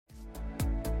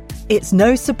It's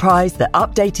no surprise that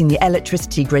updating the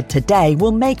electricity grid today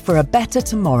will make for a better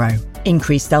tomorrow.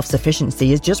 Increased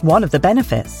self-sufficiency is just one of the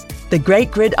benefits. The Great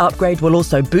Grid Upgrade will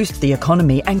also boost the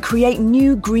economy and create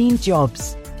new green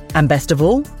jobs. And best of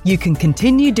all, you can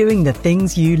continue doing the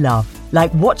things you love,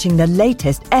 like watching the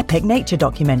latest epic nature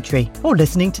documentary or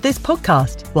listening to this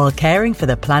podcast while caring for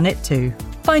the planet too.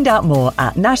 Find out more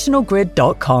at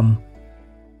nationalgrid.com.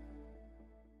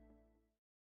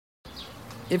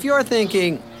 If you're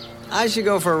thinking, I should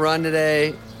go for a run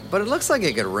today, but it looks like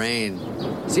it could rain,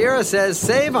 Sierra says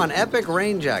save on epic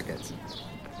rain jackets.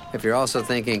 If you're also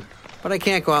thinking, but I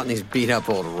can't go out in these beat-up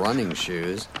old running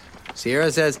shoes, Sierra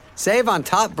says save on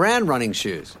top brand running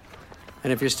shoes.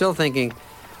 And if you're still thinking,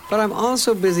 but I'm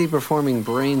also busy performing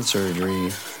brain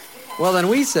surgery, well then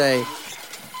we say,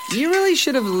 you really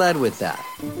should have led with that.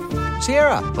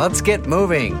 Sierra, let's get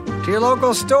moving to your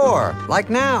local store, like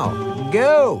now.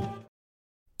 Go!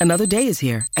 Another day is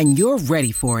here, and you're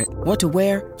ready for it. What to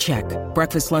wear? Check.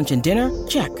 Breakfast, lunch, and dinner?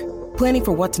 Check. Planning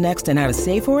for what's next and how to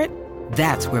save for it?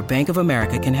 That's where Bank of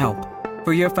America can help.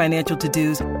 For your financial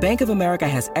to-dos, Bank of America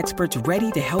has experts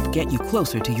ready to help get you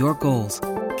closer to your goals.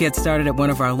 Get started at one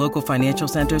of our local financial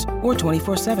centers or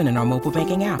 24/7 in our mobile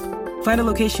banking app. Find a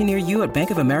location near you at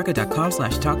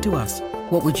bankofamerica.com/talktous.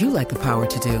 What would you like the power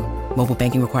to do? Mobile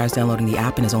banking requires downloading the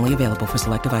app and is only available for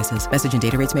select devices. Message and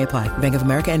data rates may apply. Bank of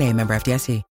America N.A., member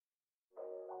FDIC.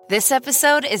 This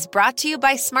episode is brought to you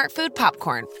by Smart Food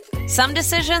Popcorn. Some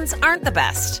decisions aren't the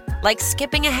best, like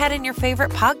skipping ahead in your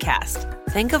favorite podcast.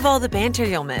 Think of all the banter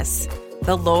you'll miss,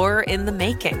 the lore in the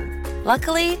making.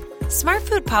 Luckily, Smart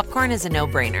Food Popcorn is a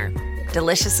no-brainer.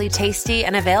 Deliciously tasty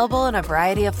and available in a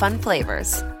variety of fun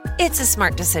flavors. It's a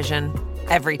smart decision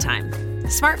every time.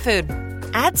 Smart Food.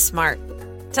 Add smart.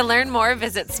 To learn more,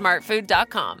 visit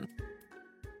smartfood.com.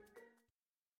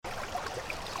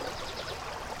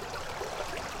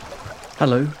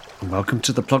 Hello, and welcome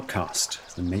to the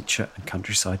Plodcast, the nature and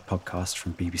countryside podcast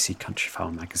from BBC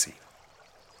Countryfile magazine.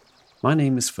 My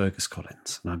name is Fergus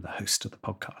Collins, and I'm the host of the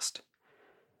podcast.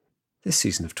 This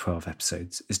season of 12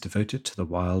 episodes is devoted to the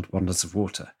wild wonders of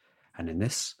water, and in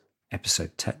this,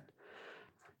 episode 10,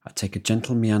 I take a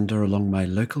gentle meander along my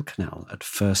local canal at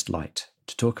first light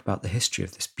to talk about the history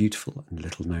of this beautiful and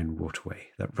little-known waterway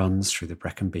that runs through the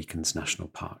Brecon Beacons National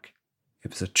Park. It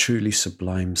was a truly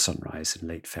sublime sunrise in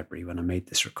late February when I made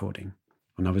this recording,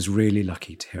 and I was really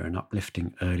lucky to hear an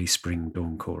uplifting early spring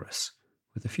dawn chorus,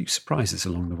 with a few surprises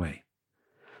along the way.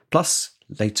 Plus,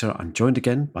 later I'm joined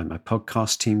again by my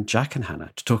podcast team Jack and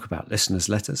Hannah to talk about listeners'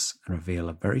 letters and reveal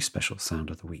a very special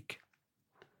sound of the week.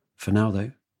 For now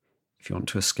though, if you want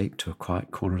to escape to a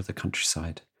quiet corner of the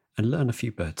countryside and learn a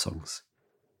few bird songs,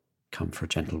 come for a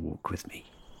gentle walk with me.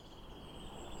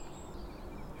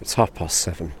 It's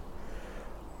 7:30.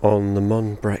 On the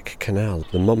Monbrec Canal,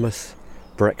 the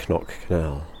Monmouth-Brecknock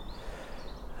Canal,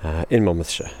 in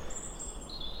Monmouthshire.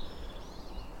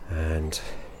 And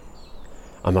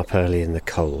I'm up early in the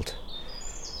cold.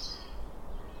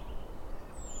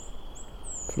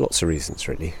 For lots of reasons,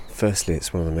 really. Firstly,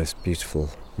 it's one of the most beautiful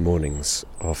mornings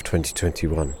of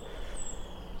 2021.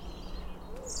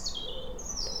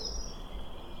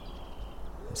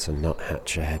 It's a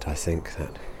nuthatch ahead, I think,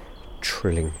 that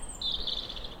trilling.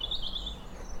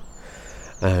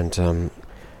 And I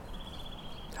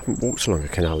haven't walked along a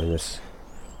canal in this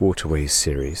Waterways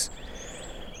series.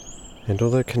 And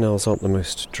although canals aren't the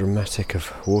most dramatic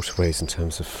of waterways in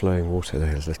terms of flowing water,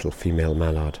 there's a little female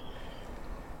mallard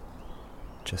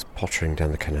just pottering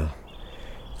down the canal.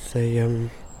 They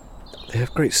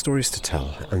have great stories to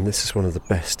tell, and this is one of the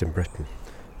best in Britain.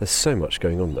 There's so much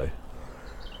going on though.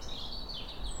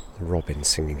 The robin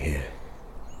singing here.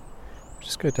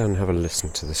 Just go down and have a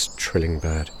listen to this trilling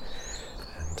bird.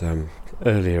 And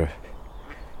earlier...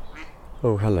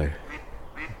 Oh, hello.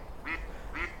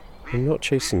 I'm not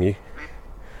chasing you.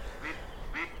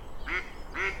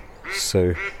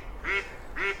 So...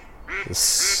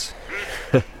 This...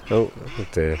 oh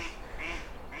dear.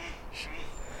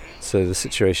 So the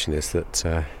situation is that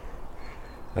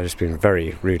I've just been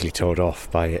very rudely told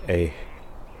off by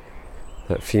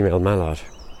that female mallard.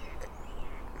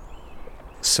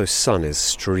 So sun is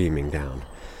streaming down.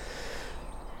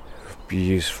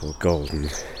 Beautiful golden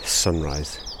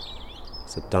sunrise.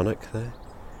 There's a dunnock there,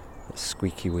 a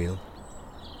squeaky wheel.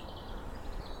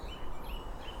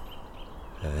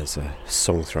 There's a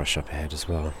song thrush up ahead as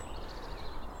well,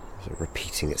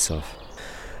 repeating itself.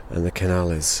 And the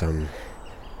canal is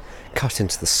cut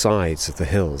into the sides of the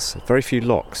hills. Very few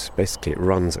locks. Basically, it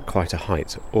runs at quite a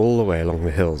height all the way along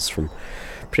the hills, from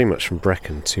pretty much from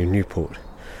Brecon to Newport,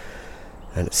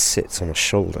 and it sits on a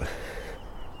shoulder.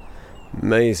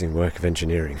 Amazing work of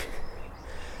engineering.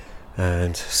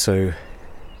 And so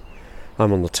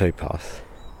I'm on the towpath.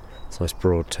 It's a nice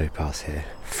broad towpath here,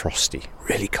 frosty,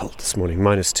 really cold this morning,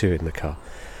 -2 in the car.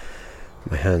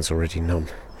 My hand's already numb.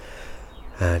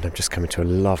 And I'm just coming to a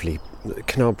lovely... The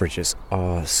canal bridges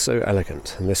are so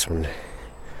elegant, and this one,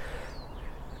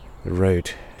 the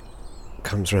road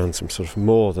comes around some sort of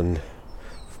more than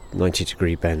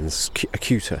 90-degree bends,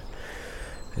 acuter,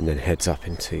 and then heads up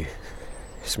into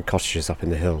some cottages up in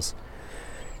the hills.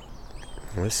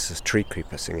 Well, this is a tree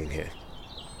creeper singing here.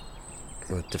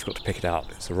 Well, difficult to pick it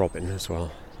out. It's a robin as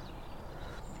well.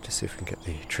 Just see if we can get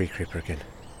the tree creeper again.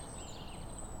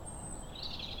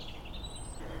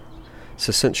 So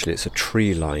essentially it's a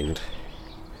tree-lined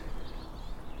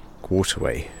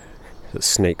waterway that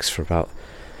snakes for about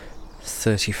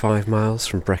 35 miles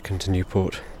from Brecon to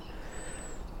Newport,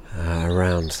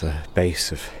 around the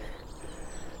base of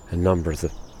a number of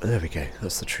the... There we go,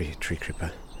 that's the tree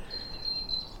creeper.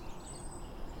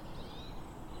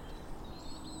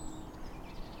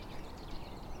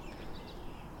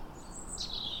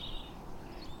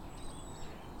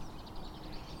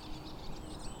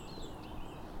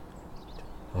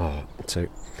 Oh, so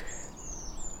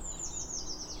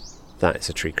that is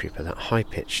a tree creeper, that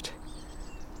high-pitched.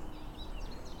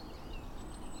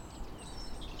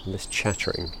 And this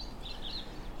chattering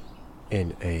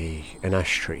in an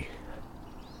ash tree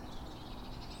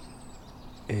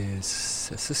is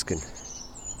a siskin.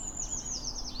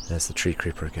 There's the tree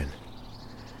creeper again.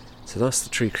 So that's the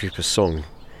tree creeper's song. You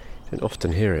don't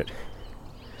often hear it.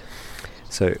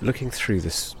 So looking through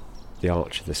the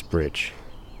arch of this bridge,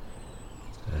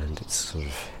 and it's sort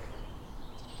of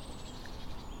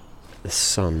the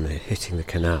sun hitting the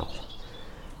canal.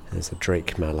 There's a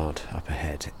drake mallard up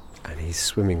ahead, and he's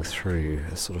swimming through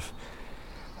a sort of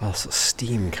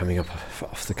steam coming up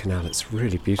off the canal. It's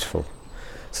really beautiful.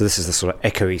 So this is the sort of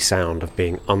echoey sound of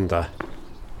being under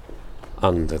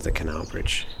the canal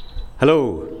bridge.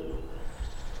 Hello!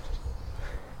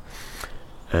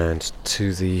 And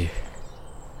to the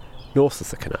north of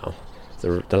the canal,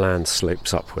 the land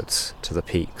slopes upwards to the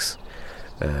peaks.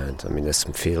 And I mean, there's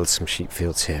some fields, some sheep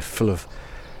fields here, full of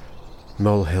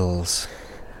molehills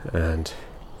and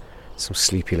some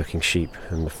sleepy looking sheep,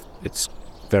 and it's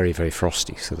very, very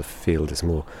frosty, so the field is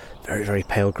more very, very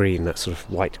pale green, that sort of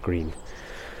white green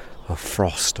of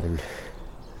frost on.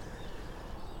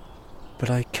 But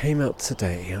I came out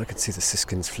today, I could see the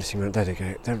siskins flitting around. There they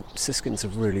go. Siskins are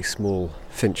really small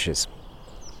finches.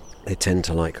 They tend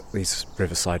to like these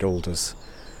riverside alders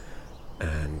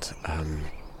and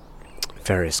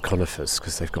various conifers,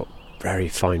 because they've got very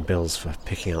fine bills for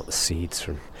picking out the seeds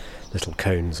from little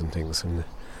cones and things, and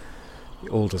the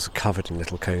alders are covered in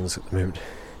little cones at the moment.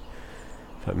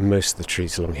 In fact, most of the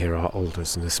trees along here are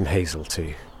alders, and there's some hazel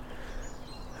too.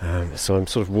 So I'm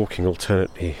sort of walking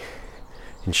alternately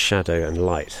in shadow and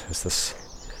light as this...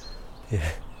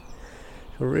 Yeah,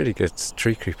 a really good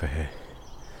tree creeper here.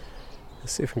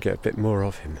 Let's see if we can get a bit more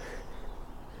of him.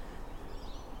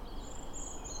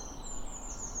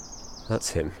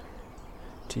 That's him.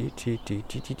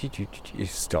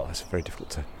 Stop, it's very difficult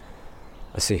to...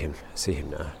 I see him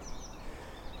now.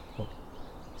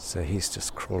 So he's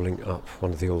just crawling up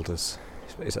one of the alders.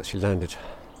 He's actually landed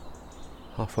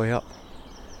halfway up.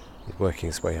 He's working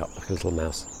his way up like a little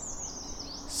mouse,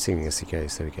 singing as he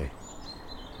goes. There we go.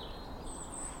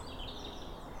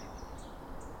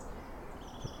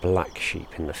 Black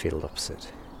sheep in the field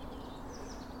opposite.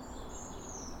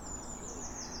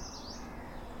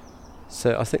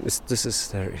 So I think this is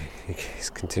there. He's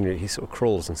continuing. He sort of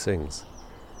crawls and sings.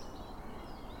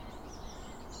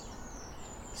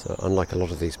 So unlike a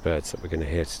lot of these birds that we're going to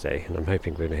hear today, and I'm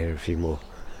hoping we're going to hear a few more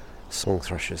song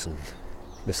thrushes and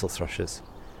missel thrushes.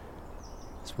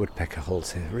 There's woodpecker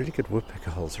holes here. Really good woodpecker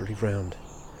holes. Really round.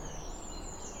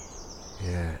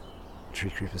 Yeah. Tree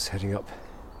creepers heading up.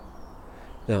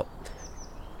 Now,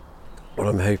 what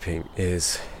I'm hoping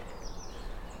is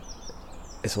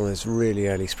it's one of those really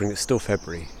early spring. It's still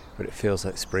February, but it feels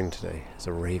like spring today. There's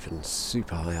a raven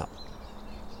super high up.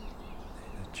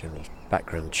 A general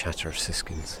background chatter of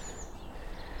siskins.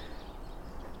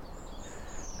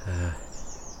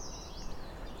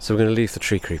 So we're going to leave the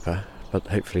tree creeper, but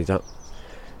hopefully that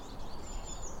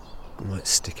might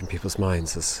stick in people's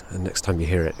minds, and next time you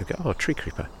hear it, you'll go, oh, tree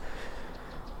creeper.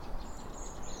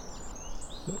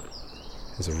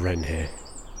 There's a wren here.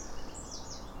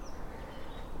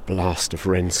 Blast of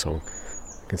wren song.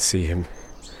 I can see him,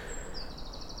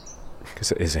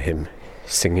 because it is a him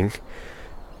singing.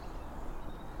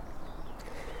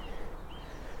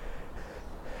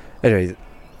 Anyway,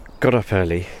 got up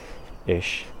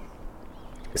early-ish,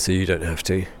 so you don't have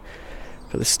to.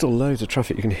 But there's still loads of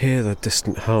traffic. You can hear the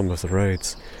distant hum of the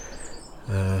roads.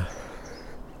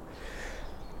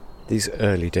 These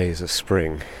early days of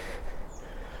spring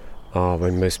are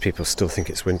when most people still think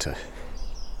it's winter.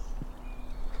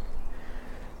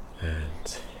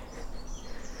 And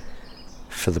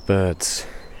for the birds,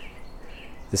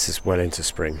 this is well into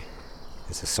spring.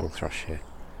 There's a song thrush here.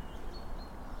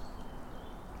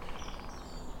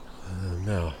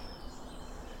 Now,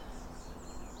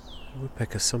 a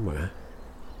woodpecker somewhere.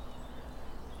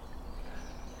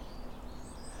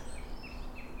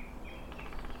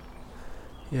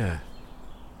 Yeah.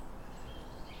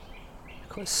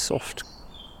 Quite soft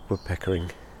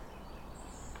woodpeckering.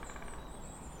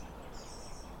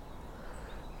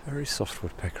 Very soft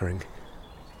woodpeckering.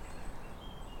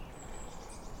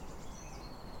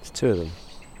 There's two of them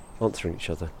answering each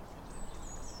other.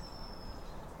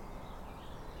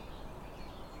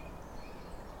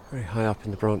 Very high up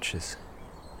in the branches.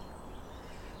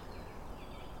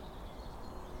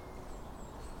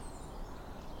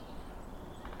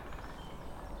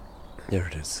 There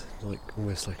it is,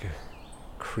 almost like a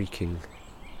creaking.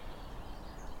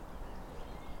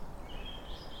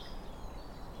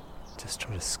 Just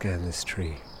trying to scan this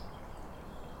tree.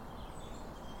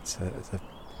 It's the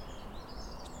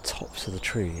tops of the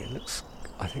tree. It looks,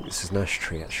 I think this is an ash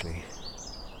tree actually,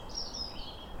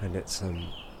 and it's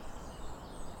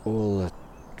all the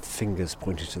fingers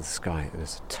pointing to the sky, and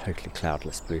it's a totally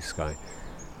cloudless blue sky,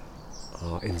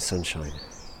 are in sunshine.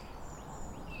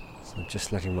 So I'm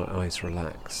just letting my eyes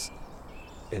relax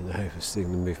in the hope of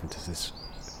seeing the movement of this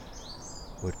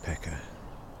woodpecker.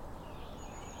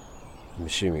 I'm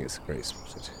assuming it's a great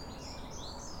spotted.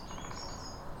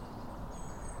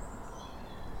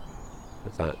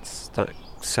 But that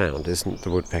sound isn't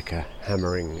the woodpecker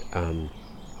hammering to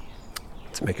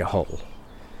make a hole.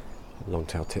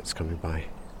 Long-tailed tits coming by.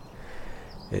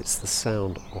 It's the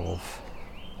sound of...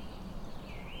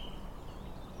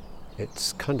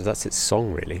 that's its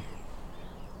song really.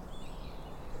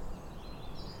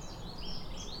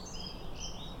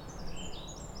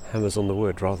 Hammers on the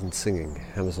wood rather than singing.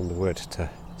 Hammers on the wood to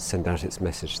send out its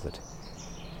message that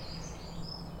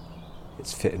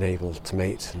it's fit and able to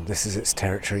mate, and this is its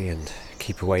territory, and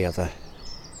keep away other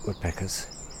woodpeckers.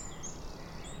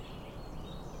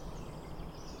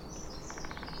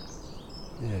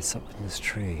 Yeah, it's up in this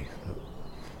tree.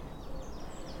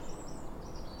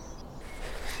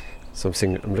 So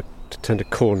I'm going to turn a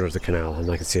corner of the canal, and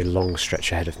I can see a long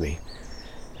stretch ahead of me.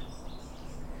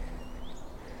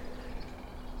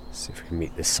 See if we can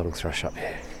meet this song thrush up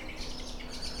here.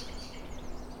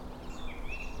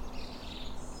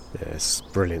 Yes,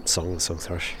 brilliant song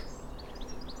thrush.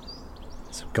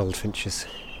 Some goldfinches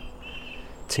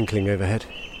tinkling overhead.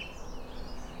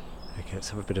 Okay,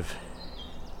 let's have a bit of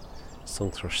song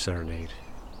thrush serenade.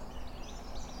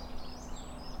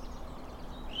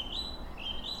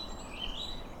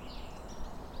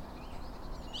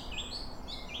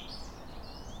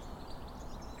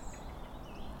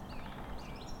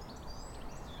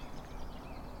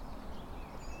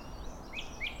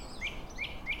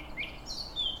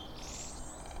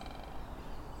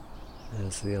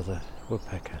 There's the other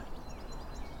woodpecker.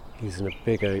 He's in a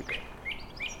big oak.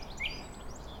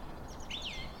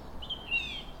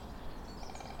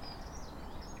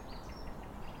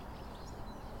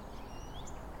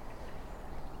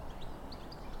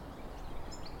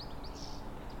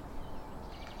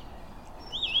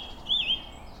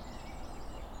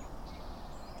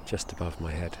 Just above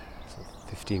my head, so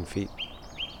 15 feet.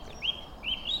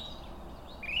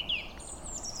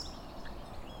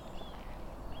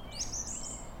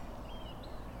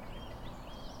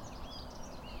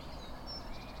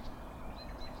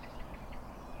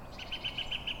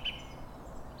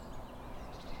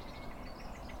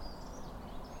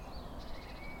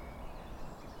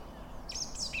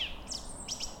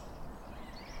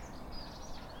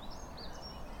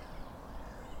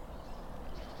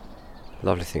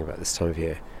 Lovely thing about this time of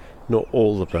year, not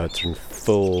all the birds are in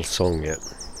full song yet,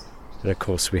 and of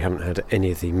course we haven't had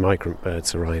any of the migrant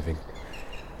birds arriving,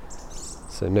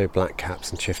 so no blackcaps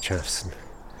and chiffchaffs and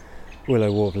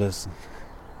willow warblers and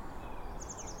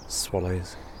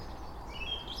swallows,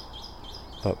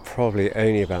 but probably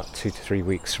only about 2 to 3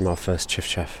 weeks from our first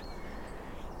chiffchaff.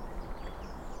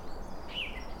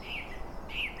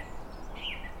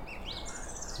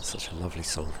 It's such a lovely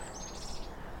song.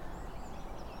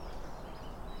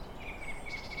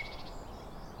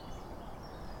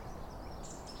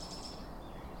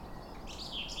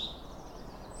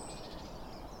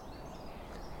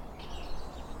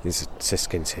 These are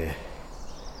siskins here,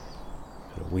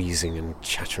 wheezing and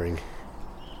chattering.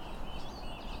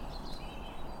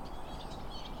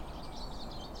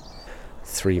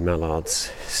 Three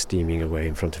mallards steaming away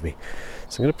in front of me.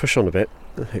 So I'm going to push on a bit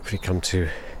and hopefully come to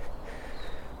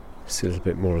see a little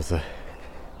bit more of the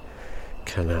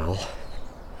canal.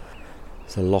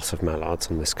 There's a lot of mallards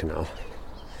on this canal,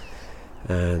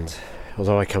 and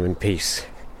although I come in peace,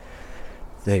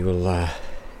 they're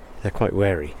quite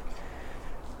wary,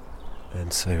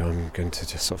 and so I'm going to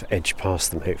just sort of edge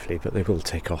past them hopefully, but they will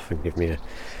take off and give me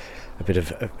a bit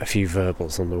of a few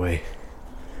verbals on the way.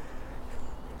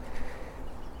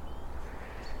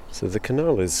 So the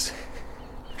canal is,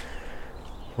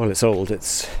 while it's old,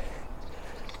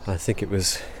 I think it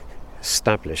was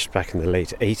established back in the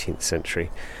late 18th century,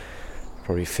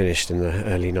 probably finished in the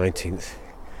early 19th,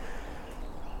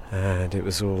 and it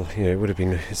was all, it would have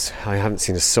been, I haven't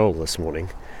seen a soul this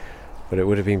morning, but it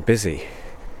would have been busy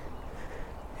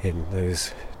in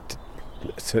those,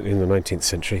 certainly in the 19th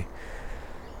century.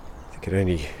 I think it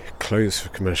only closed for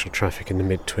commercial traffic in the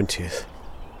mid-20th,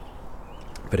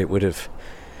 but it would have,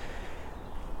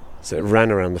 so it ran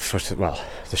around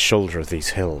the shoulder of these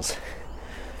hills,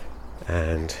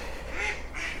 and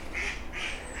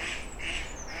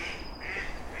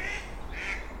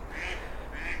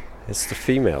it's the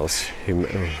females who,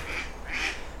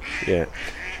 the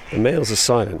males are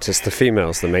silent, it's the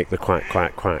females that make the quack,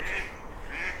 quack, quack.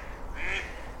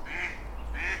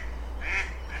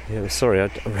 Yeah, I'm sorry, I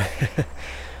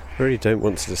really don't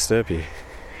want to disturb you.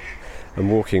 I'm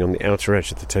walking on the outer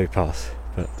edge of the towpath,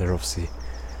 but they're obviously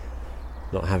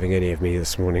not having any of me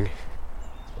this morning.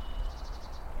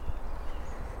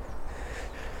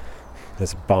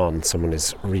 There's a barn someone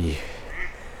is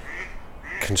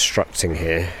reconstructing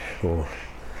here, or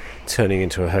turning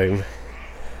into a home,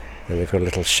 and they've got a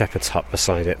little shepherd's hut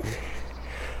beside it,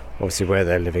 obviously where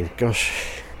they're living.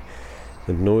 Gosh,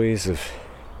 the noise of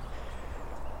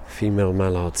female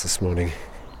mallards this morning.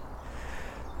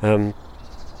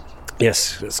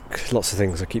 Yes, there's lots of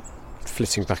things, I keep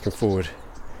flitting back and forward.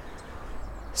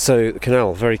 So the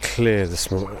canal, very clear this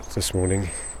morning.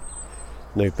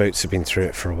 No boats have been through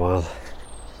it for a while.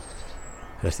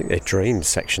 And I think they drained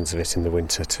sections of it in the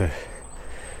winter to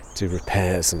do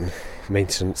repairs and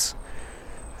maintenance.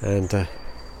 And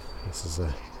this is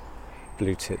a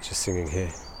blue tit just singing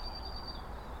here.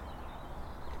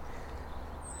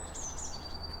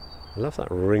 I love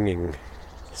that ringing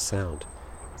sound.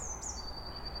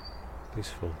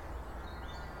 Beautiful.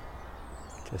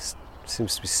 Just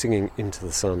seems to be singing into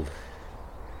the sun.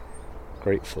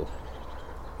 Grateful.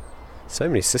 So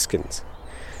many siskins.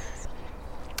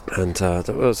 And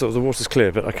the water's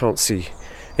clear, but I can't see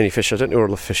any fish. I don't know where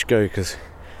all the fish go, because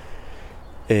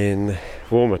in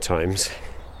warmer times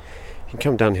you can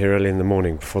come down here early in the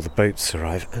morning before the boats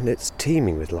arrive, and it's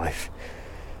teeming with life.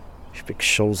 Big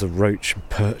shoals of roach and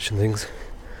perch and things,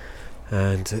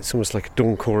 and it's almost like a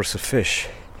dawn chorus of fish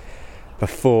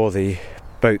before the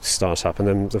boats start up, and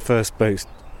then the first boat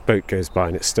goes by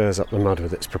and it stirs up the mud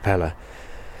with its propeller,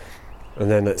 and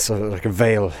then it's sort of like a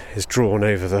veil is drawn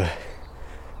over the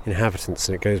inhabitants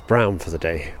and it goes brown for the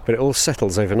day, but it all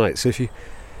settles overnight. So if you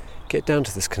get down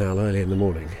to this canal early in the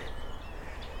morning,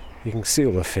 you can see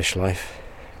all the fish life.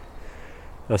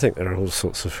 I think there are all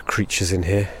sorts of creatures in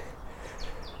here.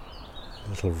 A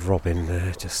little robin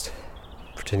there just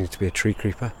pretending to be a tree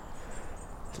creeper.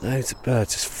 Loads of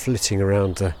birds just flitting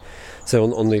around.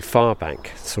 So on the far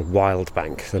bank, sort of wild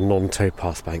bank, the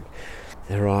non-towpath bank,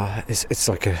 it's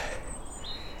like a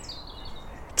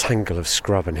tangle of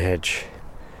scrub and hedge.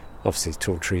 Obviously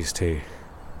tall trees too.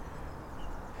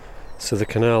 So the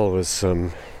canal was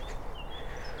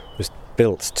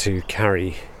built to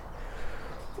carry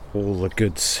all the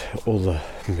goods, all the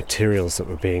materials that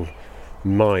were being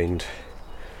mined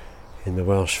in the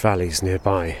Welsh valleys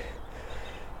nearby.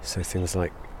 So things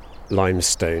like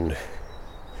limestone,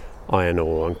 iron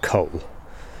ore and coal,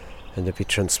 and they'd be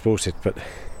transported, but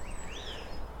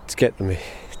to get them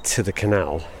to the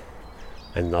canal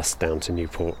and thus down to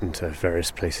Newport and to various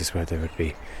places where they would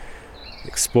be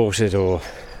exported or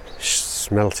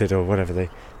smelted or whatever they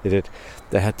did,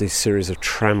 they had this series of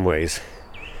tramways,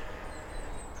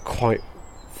 quite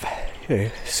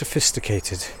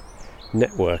sophisticated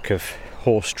network of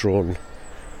horse-drawn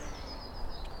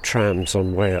trams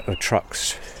on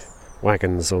trucks,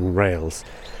 wagons on rails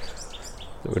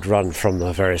that would run from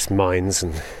the various mines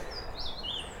and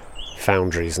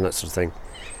foundries and that sort of thing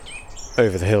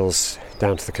over the hills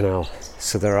down to the canal.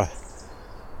 So there's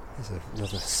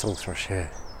another song thrush here.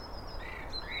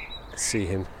 You can see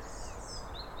him.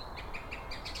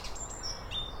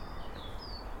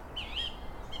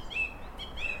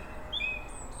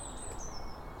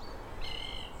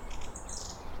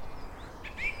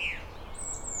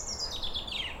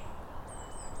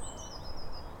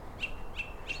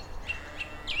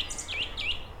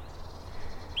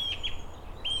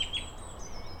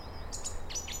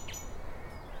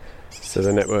 So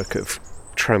the network of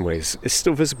tramways is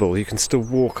still visible. You can still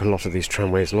walk a lot of these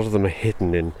tramways. A lot of them are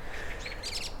hidden in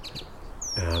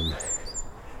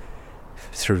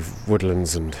through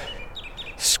woodlands and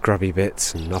scrubby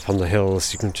bits and up on the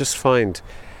hills. You can just find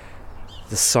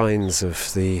the signs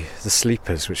of the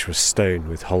sleepers, which were stone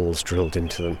with holes drilled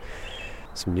into them.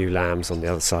 Some new lambs on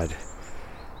the other side.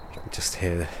 You can just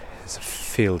hear there's a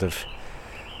field of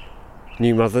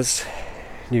new mothers,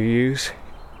 new ewes.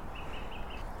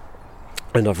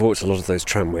 And I've walked a lot of those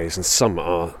tramways, and some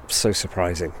are so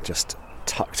surprising, just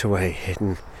tucked away,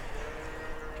 hidden.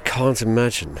 Can't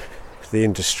imagine the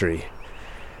industry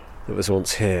that was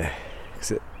once here,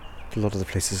 because a lot of the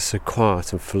places are so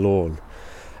quiet and forlorn.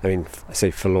 I mean, I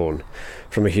say forlorn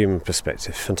from a human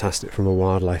perspective, fantastic from a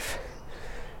wildlife.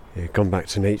 Gone back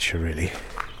to nature, really.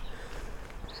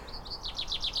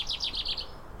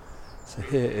 So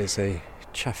here is a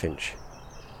chaffinch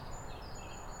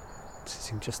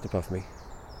sitting just above me,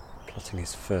 plotting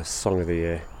his first song of the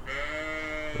year.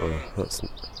 Oh,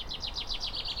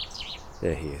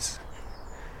 there he is.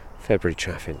 February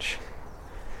chaffinch.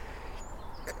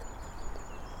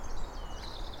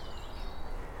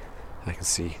 I can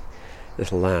see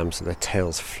little lambs with their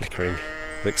tails flickering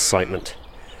with excitement,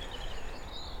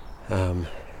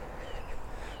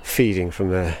 feeding from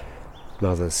their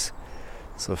mothers,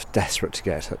 sort of desperate to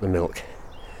get at the milk.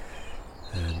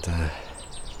 And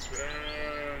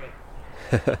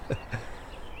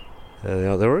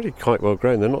they're already quite well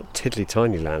grown. They're not tiddly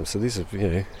tiny lambs, so these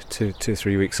are 2 or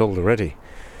 3 weeks old already.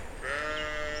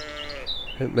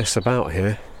 Don't mess about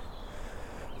here,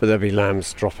 but there'll be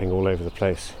lambs dropping all over the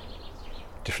place,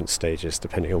 different stages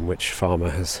depending on which farmer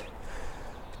has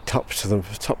topped to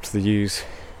the ewes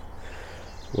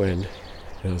when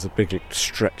there's a big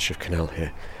stretch of canal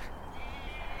here.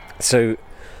 So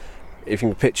if you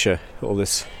can picture all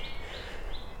this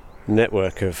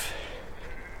network of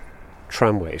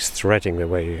tramways threading their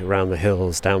way around the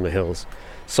hills, down the hills,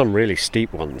 some really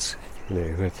steep ones,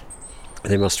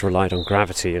 they must have relied on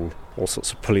gravity and all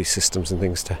sorts of pulley systems and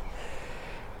things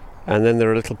and then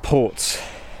there are little ports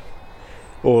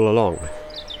all along,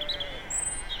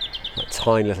 like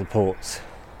tiny little ports.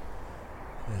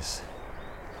 There's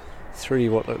 3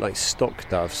 what look like stock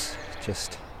doves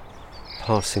just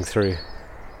passing through.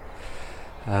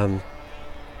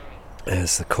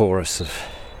 There's the chorus of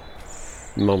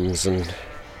mums and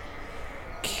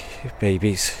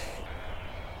babies.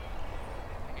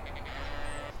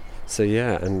 So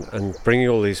and bringing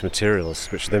all these materials,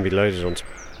 which will then be loaded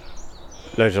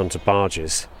onto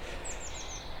barges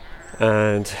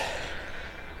and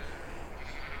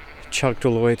chugged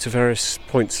all the way to various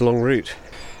points along route.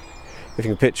 If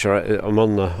you can picture, I'm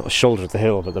on the shoulder of the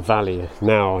hill, but the valley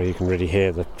now you can really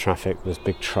hear the traffic. There's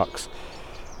big trucks,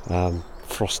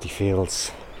 frosty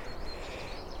fields.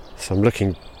 So I'm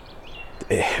looking.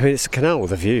 It's a canal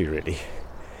with a view, really.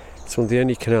 It's one of the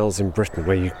only canals in Britain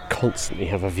where you constantly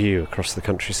have a view across the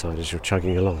countryside as you're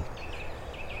chugging along.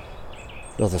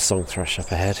 Another song thrush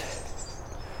up ahead,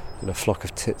 and a flock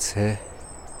of tits here.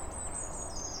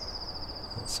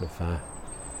 Lots of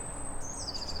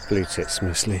blue tits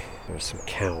mostly. There are some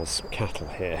cows, some cattle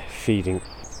here feeding,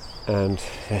 and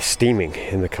they're steaming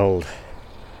in the cold.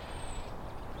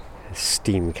 There's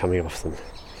steam coming off them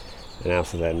and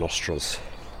out of their nostrils.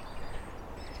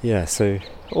 Yeah, so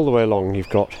all the way along you've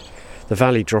got the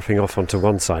valley dropping off onto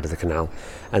one side of the canal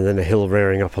and then a hill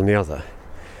rearing up on the other.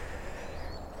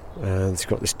 And you've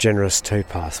got this generous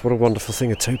towpath. What a wonderful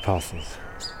thing a towpath is.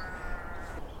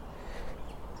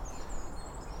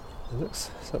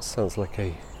 That sounds like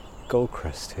a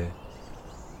goldcrest here.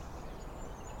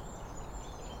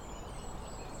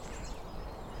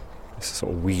 This is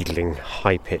sort of wheedling,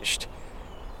 high-pitched.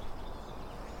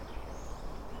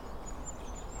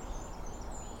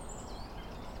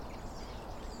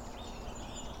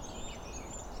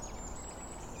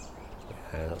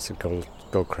 Yeah, that's a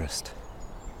goldcrest.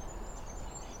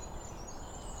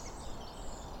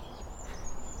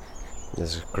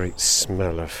 There's a great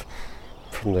smell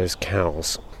from those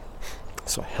cows.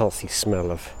 Sort of healthy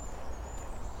smell of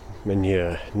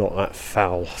manure, not that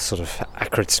foul sort of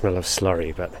acrid smell of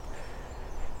slurry, but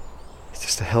it's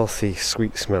just a healthy,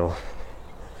 sweet smell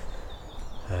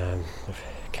of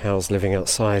cows living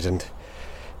outside and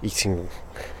eating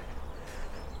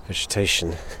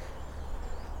vegetation.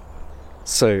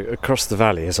 So across the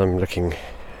valley, as I'm looking,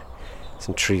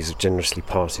 some trees have generously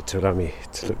parted to allow me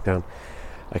to look down.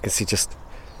 I can see just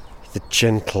the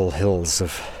gentle hills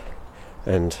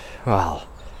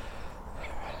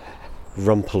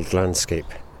rumpled landscape,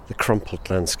 the crumpled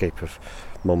landscape of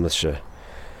Monmouthshire,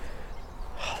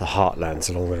 the heartlands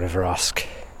along the River Usk,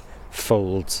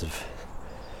 folds of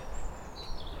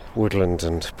woodland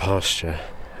and pasture,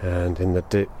 and in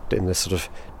the sort of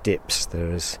dips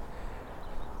there is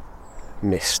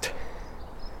mist,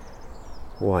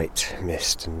 white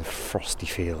mist in the frosty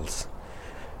fields.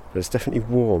 But it's definitely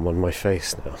warm on my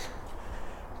face now.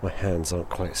 My hands aren't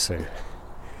quite so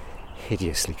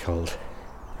hideously cold.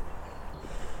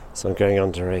 So I'm going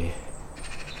under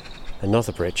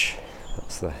another bridge.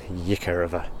 That's the Yicker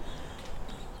River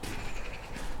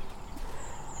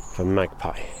for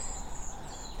Magpie.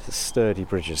 It's sturdy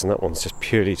bridges, and that one's just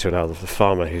purely to allow the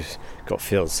farmer who's got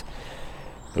fields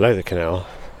below the canal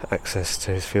access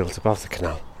to his fields above the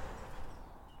canal.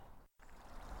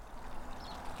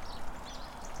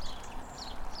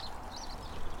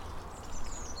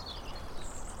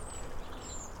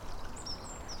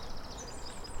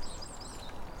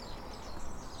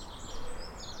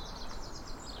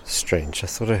 Strange, I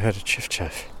thought I heard a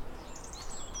chiff-chaff,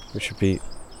 which would be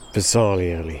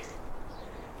bizarrely early.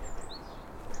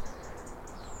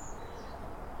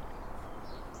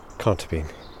 Can't have been.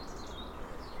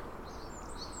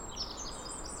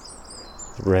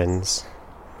 The wrens.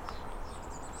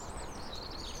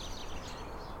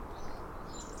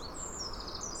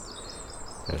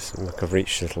 Yes, look, I've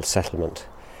reached a little settlement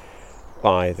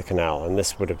by the canal, and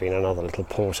this would have been another little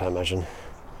port, I imagine.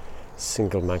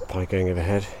 Single magpie going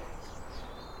overhead.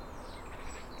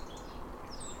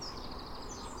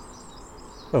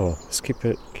 Oh, let's keep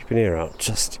an ear out.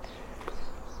 Just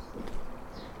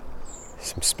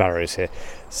some sparrows here.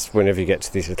 It's whenever you get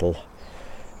to these little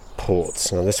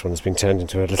ports. Now this one has been turned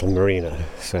into a little marina,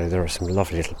 so there are some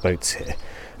lovely little boats here.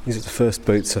 These are the first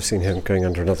boats I've seen here going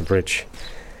under another bridge.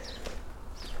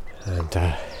 And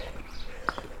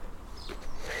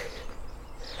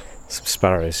some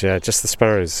sparrows, yeah, just the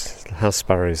sparrows, the house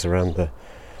sparrows around the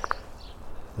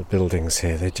buildings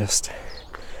here.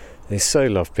 They so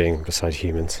love being beside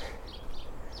humans.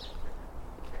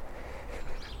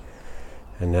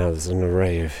 And now there's an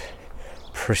array of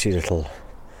pretty little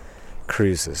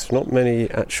cruisers. Not many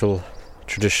actual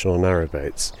traditional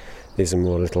narrowboats. These are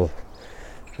more little,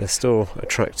 they're still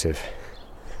attractive.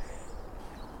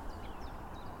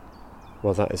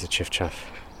 Well, that is a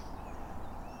chiff-chaff.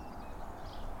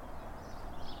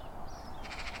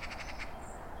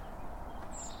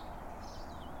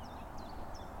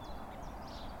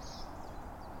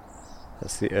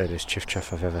 That's the earliest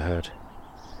chiff-chaff I've ever heard.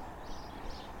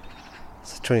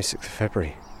 It's the 26th of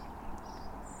February.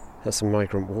 That's a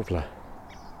migrant warbler.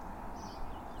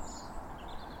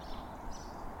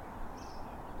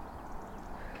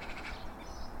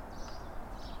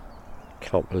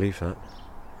 Can't believe that.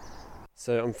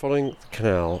 So I'm following the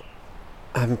canal.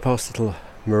 I haven't passed a little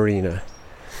marina.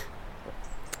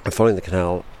 I'm following the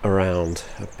canal around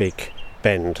a big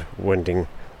bend wending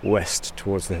west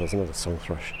towards the hills. Another song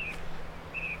thrush.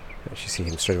 You actually see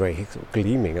him straight away. He's sort of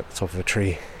gleaming at the top of a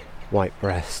tree. White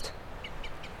breast.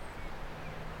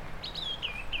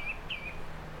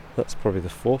 That's probably the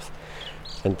fourth.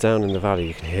 And down in the valley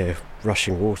you can hear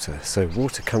rushing water. So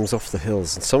water comes off the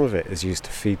hills, and some of it is used to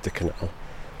feed the canal.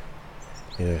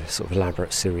 You know, sort of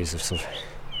elaborate series of sort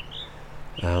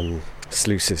of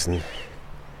sluices and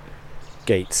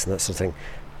gates and that sort of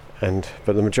thing.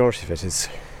 But the majority of it is,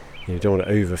 you don't want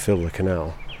to overfill the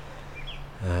canal.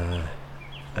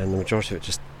 And the majority of it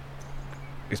just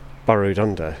is burrowed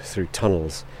under through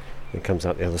tunnels and comes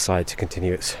out the other side to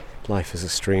continue its life as a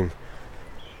stream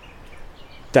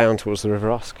down towards the River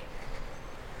Usk.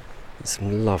 There's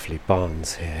some lovely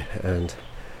barns here, and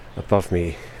above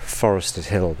me, forested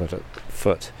hill, but at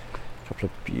foot, a couple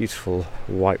of beautiful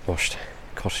whitewashed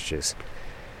cottages,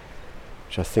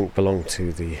 which I think belong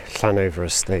to the Llanover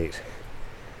estate,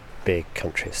 big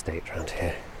country estate around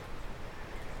here.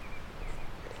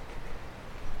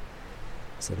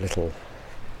 It's a little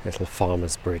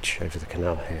farmer's bridge over the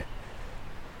canal here.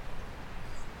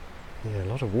 Yeah, a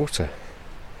lot of water.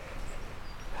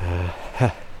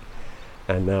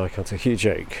 And now I come to a huge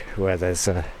oak where there's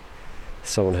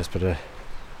someone has put a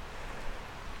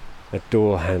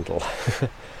door handle,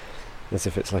 as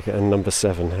if it's like a number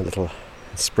 7,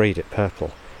 sprayed it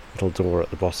purple, little door at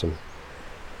the bottom.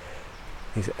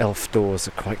 These elf doors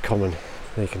are quite common.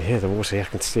 You can hear the water, I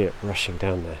can see it rushing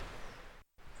down there.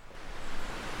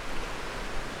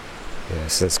 Yeah,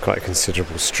 so there's quite a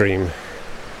considerable stream.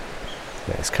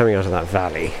 Yeah, it's coming out of that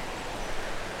valley.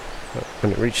 But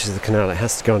when it reaches the canal, it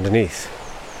has to go underneath.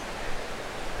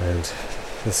 And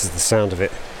this is the sound of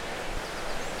it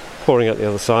pouring out the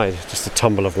other side, just a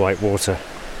tumble of white water.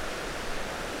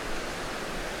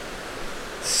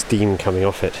 Steam coming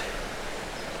off it.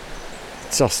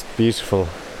 Just beautiful.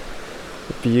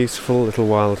 A beautiful little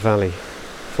wild valley,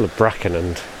 full of bracken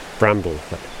and bramble.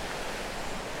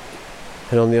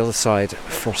 And on the other side,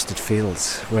 frosted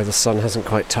fields where the sun hasn't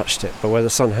quite touched it, but where the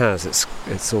sun has,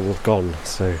 it's all gone.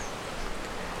 So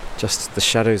just the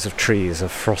shadows of trees are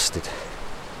frosted.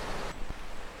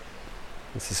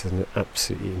 This is an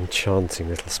absolutely enchanting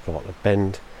little spot. A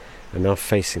bend, and now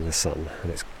facing the sun,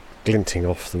 and it's glinting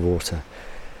off the water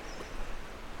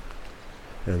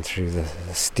and through the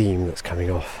steam that's coming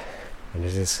off, and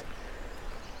it is,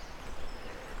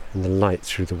 and the light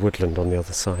through the woodland on the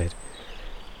other side.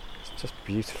 It's just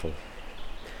beautiful,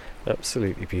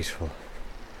 absolutely beautiful.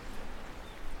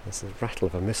 There's the rattle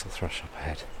of a missel thrush up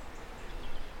ahead.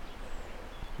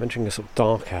 I'm entering a sort of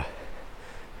darker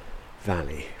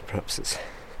valley. Perhaps it's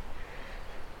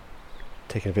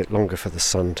taken a bit longer for the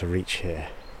sun to reach here,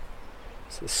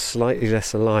 so it's slightly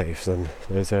less alive than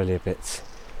those earlier bits.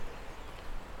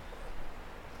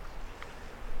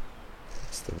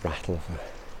 It's the rattle of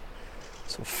a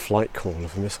sort of flight call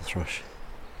of a missel thrush.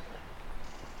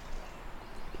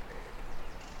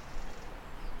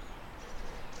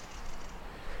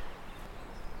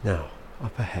 Now,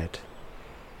 up ahead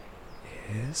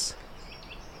is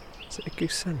it a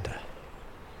goosender?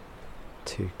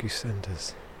 2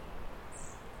 goosenders.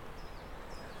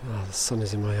 The sun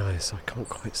is in my eyes, so I can't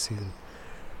quite see them.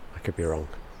 I could be wrong.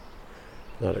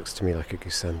 That looks to me like a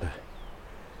goosender.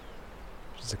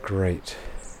 It's a great...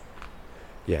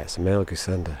 Yeah, it's a male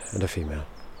goosender and a female.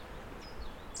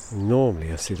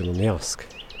 Normally I see them on the Usk.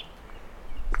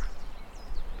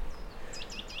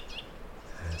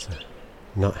 There's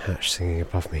a nuthatch singing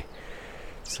above me.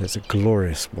 So it's a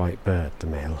glorious white bird, the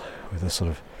male, with a sort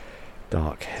of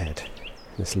dark head.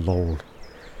 This long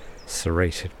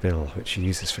serrated bill which he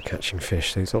uses for catching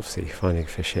fish, so he's obviously finding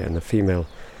fish here. And the female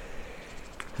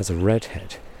has a red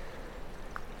head.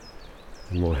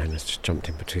 The moorhen has just jumped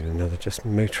in between another, just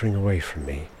motoring away from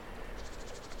me.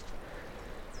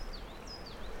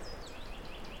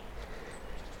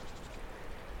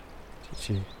 Did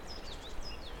you?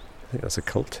 I think that's a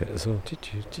colt tit as well. Did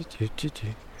you?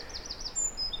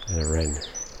 And a wren.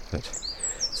 But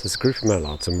so there's a group of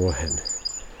mallards, a moorhen,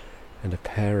 and a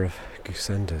pair of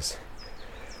goosenders.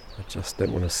 I just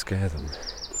don't want to scare them.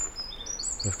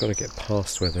 I've got to get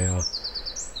past where they are.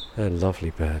 They're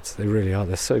lovely birds, they really are.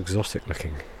 They're so exotic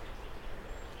looking.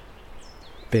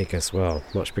 Big as well,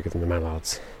 much bigger than the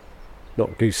mallards.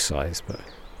 Not goose size, but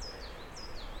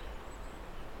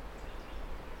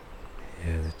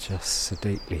yeah, they're just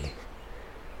sedately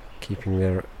keeping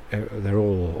their... They're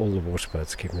all the water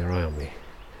birds keeping their eye on me.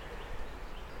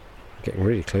 I'm getting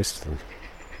really close to them.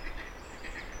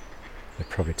 They'll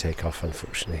probably take off,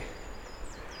 unfortunately.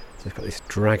 They've got these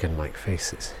dragon-like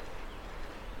faces.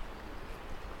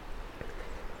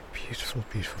 Beautiful,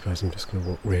 beautiful birds. I'm just going to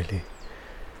walk really.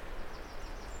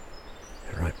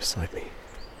 They're right beside me.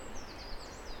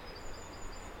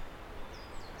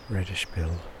 Reddish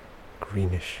bill,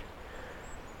 greenish.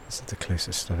 This is the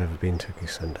closest I've ever been to a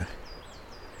goosender.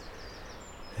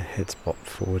 Their heads bop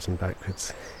forwards and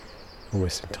backwards,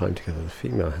 almost in time together. The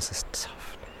female has this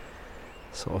tough,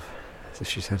 sort of, as if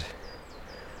she's had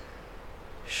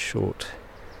short,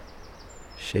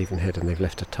 shaven head and they've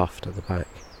left a tuft at the back.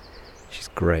 She's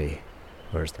grey,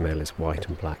 whereas the male is white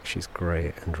and black. She's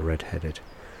grey and red-headed.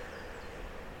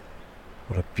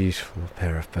 What a beautiful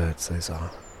pair of birds those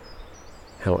are.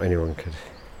 How anyone could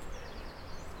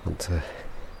want to...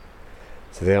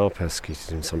 So they are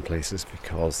persecuted in some places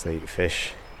because they eat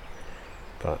fish,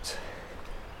 but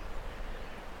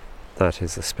that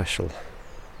is they're special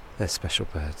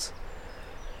birds.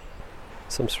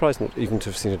 So I'm surprised not even to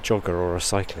have seen a jogger or a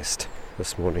cyclist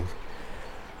this morning.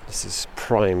 This is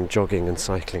prime jogging and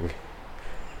cycling.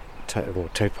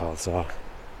 What towpaths are.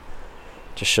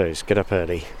 Just shows, get up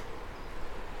early.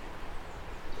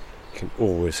 You can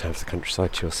always have the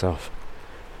countryside to yourself.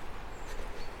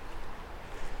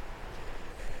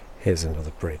 Here's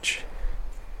another bridge.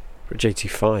 Bridge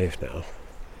 85 now.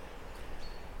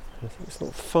 I think it's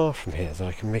not far from here that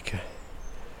I can make a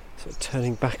sort of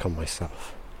turning back on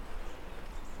myself.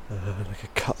 Like a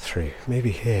cut through.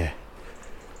 Maybe here.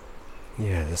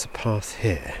 Yeah, there's a path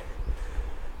here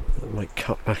that might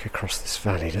cut back across this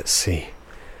valley. Let's see.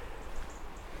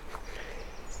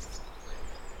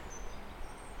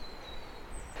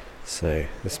 So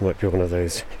this might be one of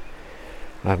those.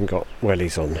 I haven't got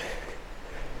wellies on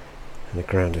and the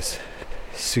ground is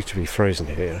suitably frozen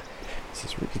here. This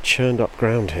is really churned up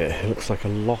ground here. It looks like a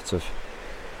lot of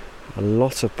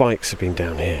bikes have been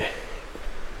down here.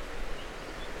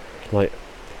 Like,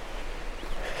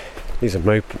 these are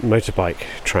motorbike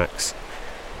tracks.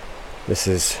 This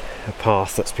is a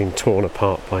path that's been torn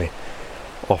apart by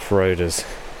off-roaders.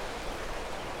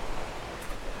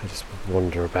 I just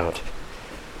wander about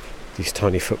these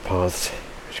tiny footpaths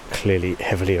which are clearly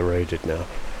heavily eroded now.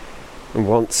 And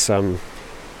once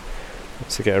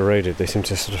they get eroded, they seem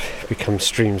to sort of become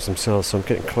streams themselves, so I'm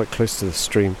getting quite close to the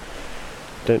stream.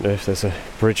 Don't know if there's a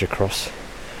bridge across,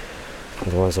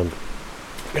 otherwise I'm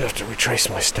going to have to retrace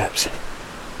my steps.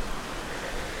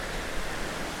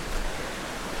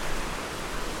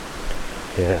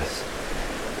 Yes,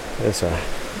 there's a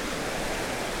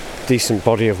decent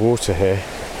body of water here.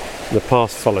 The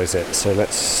path follows it, so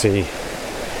let's see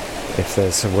if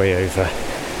there's a way over.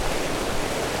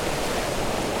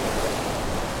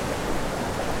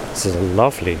 This is a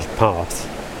lovely path.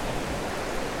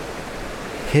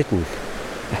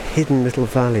 A hidden little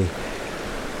valley.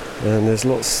 And there's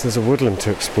a woodland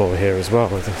to explore here as well,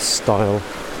 with a style.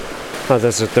 Oh,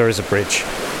 there is a bridge.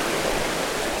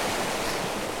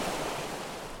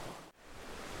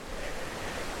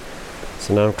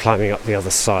 So now I'm climbing up the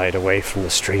other side away from the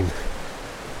stream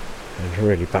and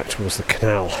really back towards the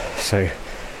canal. So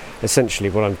essentially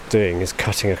what I'm doing is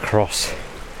cutting across.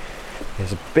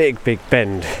 There's a big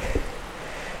bend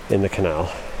in the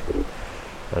canal,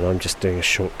 and I'm just doing a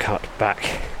short cut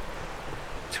back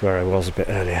to where I was a bit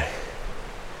earlier.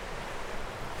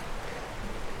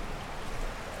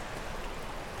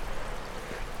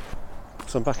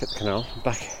 So I'm back at the canal.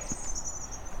 I've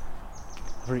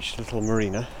reached a little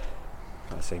marina.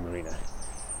 I say marina.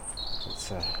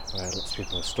 It's where lots of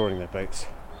people are storing their boats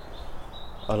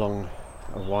along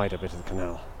a wider bit of the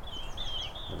canal.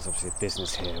 There's obviously a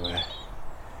business here where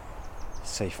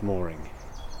safe mooring.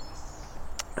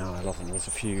 Oh, I love them. There's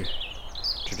a few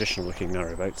traditional looking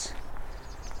narrowboats.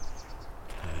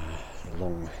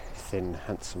 Long, thin,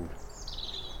 handsome,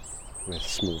 with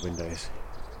small windows.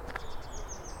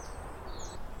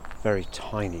 Very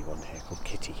tiny one here called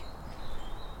Kitty.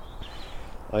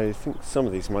 I think some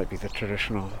of these might be the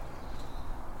traditional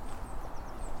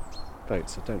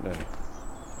boats, I don't know.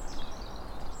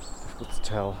 Difficult to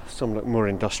tell. Some look more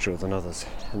industrial than others,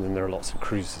 and then there are lots of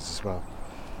cruisers as well.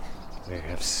 They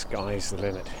have Sky's the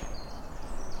Limit.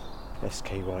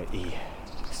 SKYE.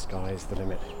 Sky's the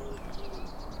Limit.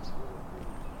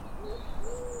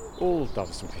 All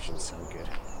doves and pigeons sound good.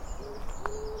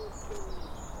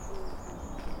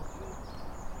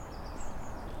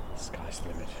 Sky's the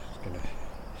limit. I'm going to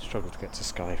struggle to get to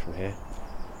Skye from here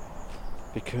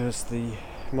because the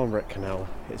Brecon Canal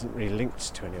isn't really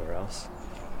linked to anywhere else.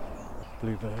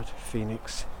 Bluebird,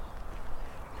 Phoenix,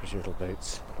 pretty little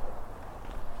boats.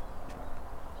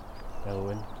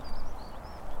 Elwyn.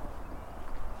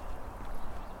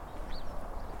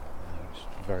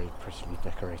 Very prettily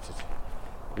decorated.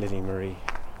 Lily Marie,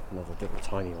 another little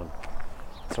tiny one.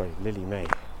 Sorry, Lily May.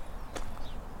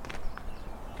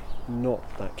 Not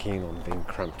that keen on being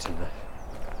cramped in the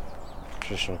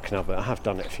traditional canal, but I have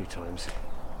done it a few times.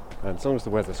 And as long as the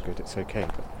weather's good, it's okay.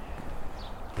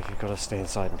 But if you've got to stay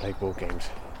inside and play board games,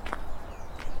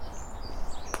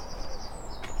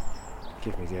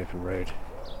 give me the open road.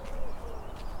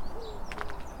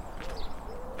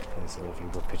 There's a lovely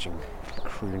wood pigeon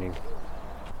crooning.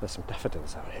 There's some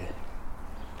daffodils out here.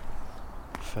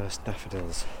 First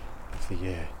daffodils of the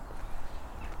year.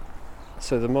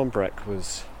 So the Brecon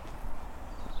was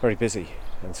very busy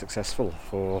and successful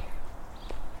for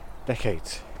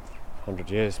decades,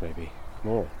 100 years maybe,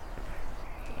 more.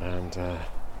 And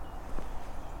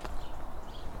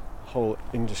whole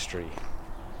industry,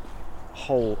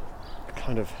 whole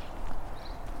kind of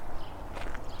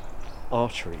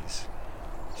arteries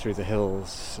through the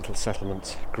hills, little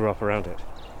settlements grew up around it.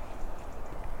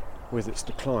 With its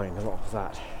decline, a lot of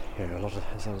that, a lot of,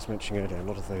 as I was mentioning earlier, a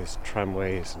lot of those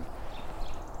tramways and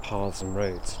paths and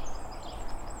roads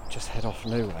just head off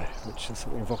nowhere, which is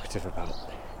something evocative about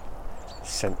the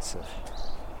sense of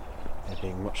there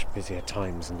being much busier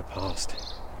times in the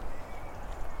past.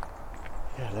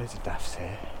 Yeah, loads of daffs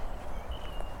here.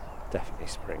 Definitely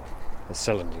spring. There's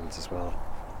celandines as well.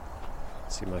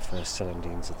 See my first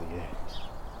celandines of the year.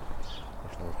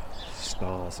 Little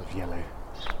stars of yellow.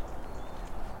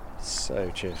 So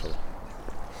cheerful.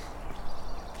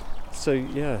 So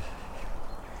yeah,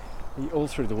 all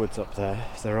through the woods up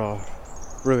there are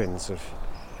ruins of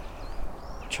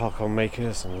charcoal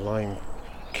makers and lime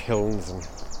kilns, and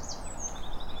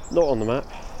not on the map,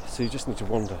 so you just need to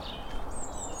wander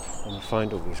and you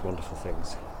find all these wonderful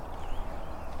things.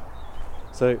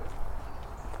 So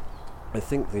I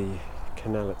think the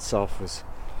canal itself was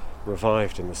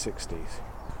revived in the 60s.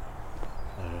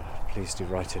 Please do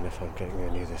write in if I'm getting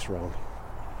any of this wrong.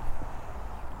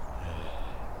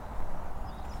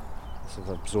 Sort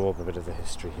of absorb a bit of the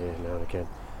history here now and again.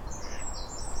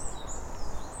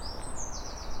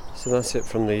 So that's it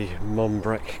from the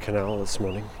Brecon Canal this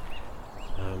morning.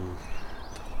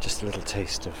 Just a little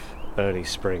taste of early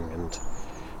spring and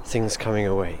things coming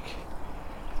awake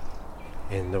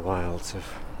in the wilds of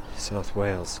South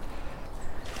Wales.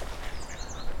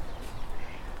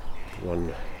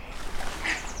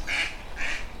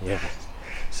 Yeah.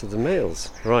 So the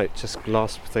males, right, just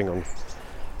last thing on,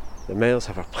 the males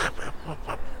have a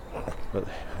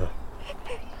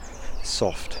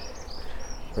soft,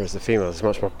 whereas the females is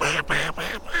much more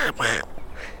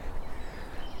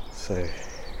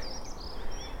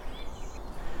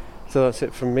so that's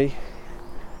it from me,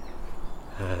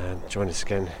 and join us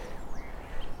again,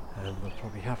 and we'll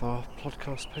probably have our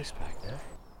podcast post back now.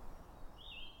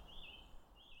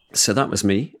 So that was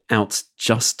me, out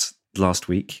just last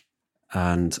week,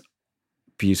 and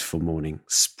beautiful morning.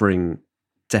 Spring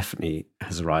definitely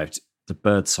has arrived. The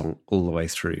birdsong all the way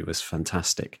through was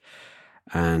fantastic.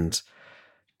 And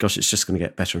gosh, it's just going to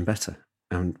get better and better.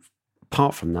 And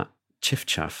apart from that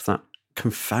chiff-chaff, that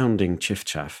confounding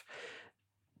chiff-chaff,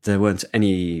 there weren't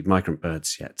any migrant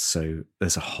birds yet. So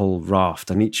there's a whole raft,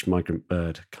 and each migrant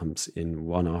bird comes in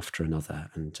one after another,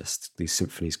 and just these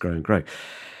symphonies grow and grow.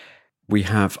 We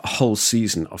have a whole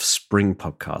season of spring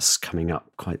podcasts coming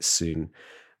up quite soon,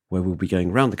 where we'll be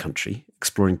going around the country,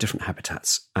 exploring different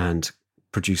habitats and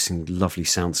producing lovely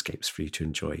soundscapes for you to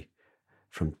enjoy,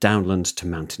 from downland to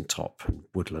mountaintop and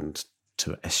woodland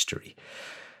to estuary.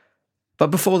 But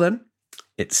before then,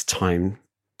 it's time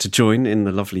to join in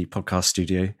the lovely podcast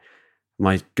studio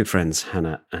my good friends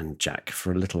Hannah and Jack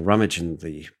for a little rummage in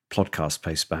the podcast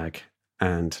post bag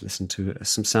and listen to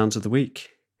some sounds of the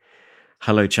week.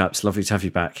 Hello, chaps. Lovely to have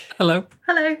you back. Hello.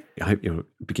 Hello. I hope you're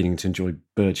beginning to enjoy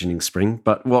burgeoning spring.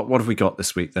 But what have we got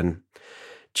this week then?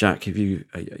 Jack, you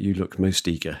look most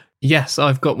eager. Yes,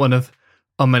 I've got one of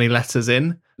our many letters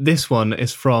in. This one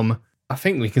is from, I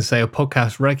think we can say, a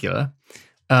podcast regular.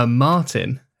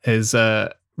 Martin has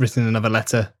written another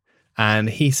letter, and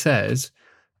he says,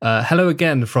 hello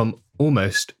again from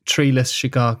almost treeless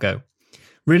Chicago.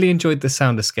 Really enjoyed the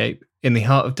soundscape. In the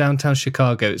heart of downtown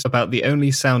Chicago, it's about the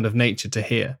only sound of nature to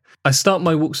hear. I start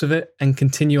my walks with it and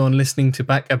continue on listening to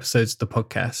back episodes of the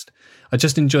podcast. I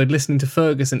just enjoyed listening to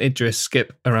Fergus and Idris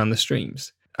skip around the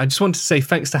streams. I just want to say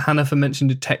thanks to Hannah for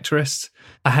mentioning Detectorists.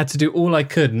 I had to do all I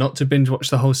could not to binge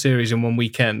watch the whole series in one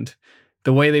weekend.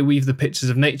 The way they weave the pictures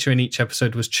of nature in each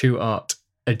episode was true art.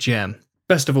 A gem.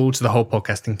 Best of all to the whole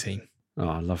podcasting team.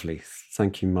 Oh, lovely.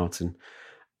 Thank you, Martin.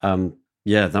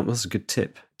 Yeah, that was a good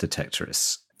tip,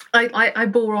 Detectorists. I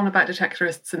bore on about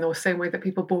Detectorists in the same way that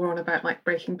people bore on about like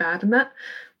Breaking Bad and that.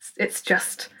 It's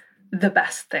just the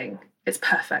best thing. It's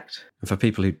perfect. And for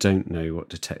people who don't know what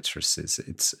Detectorists is,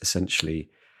 it's essentially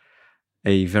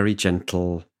a very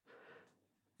gentle...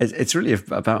 It's really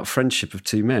about friendship of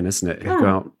two men, isn't it? Who go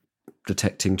out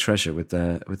detecting treasure with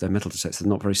their metal detectors. They're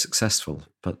not very successful,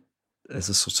 but there's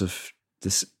a sort of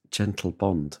this gentle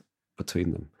bond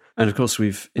between them. And of course,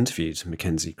 we've interviewed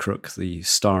Mackenzie Crook, the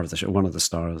star of the show, one of the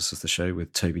stars of the show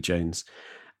with Toby Jones,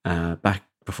 back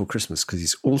before Christmas, because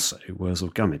he's also Wurzel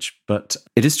Gummidge. But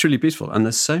it is truly beautiful, and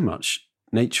there's so much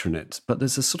nature in it, but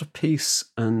there's a sort of peace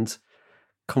and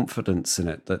confidence in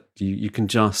it that you can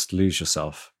just lose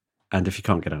yourself. And if you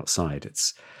can't get outside,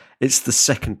 it's the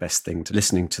second best thing to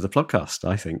listening to the podcast,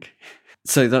 I think.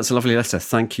 So that's a lovely letter.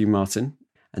 Thank you, Martin.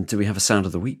 And do we have a sound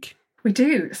of the week? We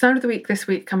do. Sound of the week this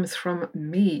week comes from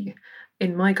me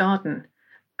in my garden.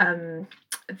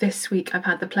 This week I've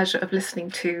had the pleasure of listening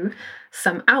to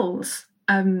some owls.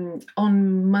 On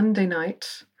Monday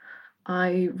night,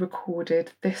 I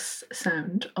recorded this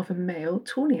sound of a male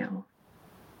tawny owl.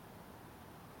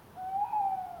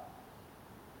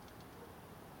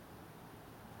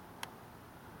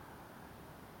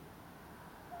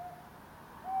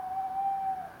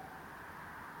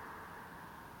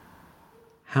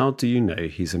 How do you know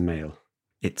he's a male?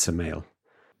 It's a male.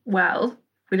 Well,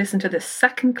 we listened to this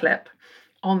second clip.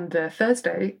 On the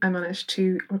Thursday, I managed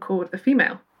to record the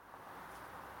female.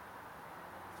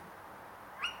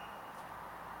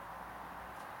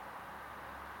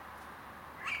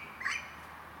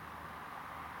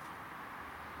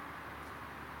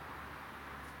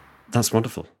 That's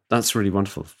wonderful. That's really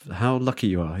wonderful. How lucky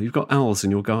you are. You've got owls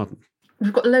in your garden.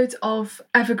 We've got loads of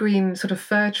evergreen sort of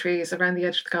fir trees around the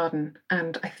edge of the garden,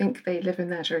 and I think they live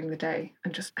in there during the day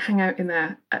and just hang out in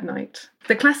there at night.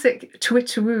 The classic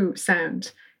twitteroo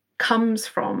sound comes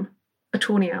from a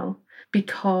tawny owl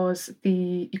because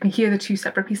you can hear the two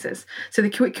separate pieces. So the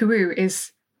kwit-kwoo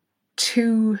is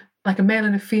two, like a male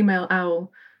and a female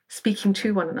owl speaking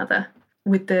to one another,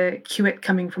 with the kwit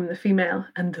coming from the female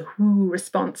and the whoo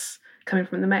response coming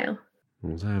from the male.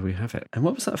 Well, there we have it. And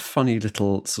what was that funny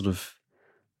little sort of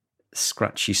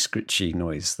scratchy, scritchy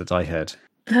noise that I heard?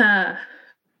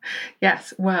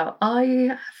 Yes, well,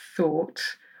 I thought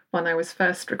when I was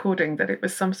first recording that it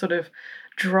was some sort of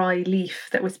dry leaf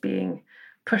that was being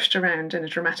pushed around in a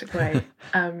dramatic way.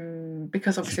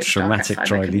 Because obviously it's dark Dramatic outside,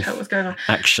 dry I couldn't leaf tell what was going on.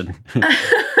 action.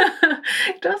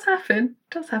 It does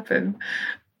happen.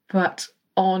 But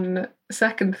on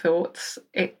second thoughts,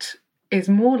 it is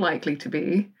more likely to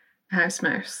be a house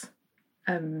mouse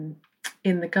in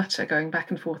the gutter going back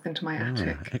and forth into my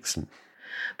attic. Excellent.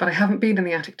 But I haven't been in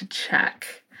the attic to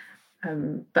check.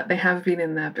 But they have been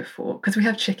in there before because we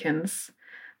have chickens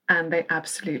and they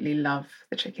absolutely love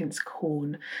the chickens'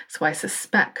 corn. So I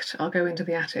suspect I'll go into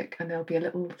the attic and there'll be a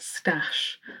little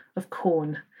stash of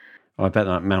corn. Oh, I bet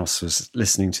that mouse was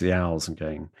listening to the owls and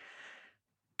going,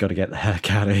 got to get the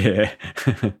heck out of here.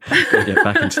 Got to get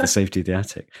back into the safety of the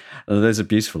attic. Those are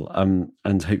beautiful.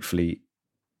 And hopefully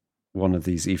one of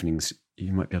these evenings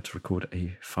you might be able to record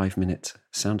a 5-minute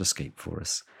sound escape for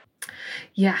us.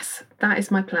 Yes, that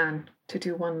is my plan, to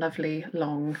do one lovely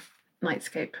long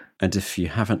nightscape. And if you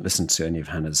haven't listened to any of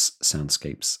Hannah's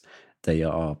soundscapes, they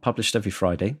are published every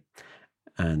Friday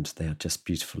and they are just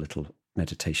beautiful little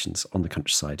meditations on the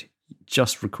countryside.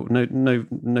 Just record,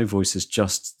 no voices,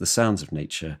 just the sounds of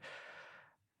nature,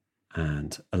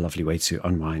 and a lovely way to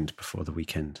unwind before the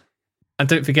weekend. And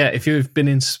don't forget, if you've been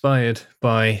inspired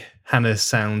by Hannah's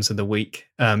sounds of the week,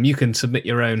 you can submit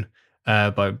your own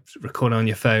by recording on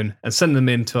your phone and send them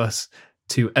in to us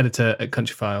to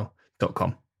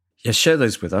editor@countryfile.com. Yeah, share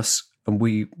those with us and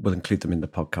we will include them in the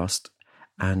podcast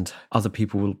and other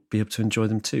people will be able to enjoy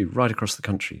them too, right across the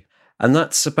country. And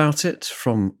that's about it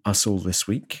from us all this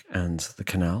week and the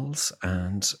canals.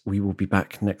 And we will be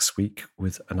back next week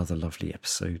with another lovely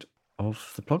episode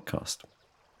of the podcast.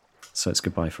 So it's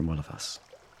goodbye from all of us.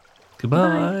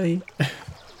 Goodbye.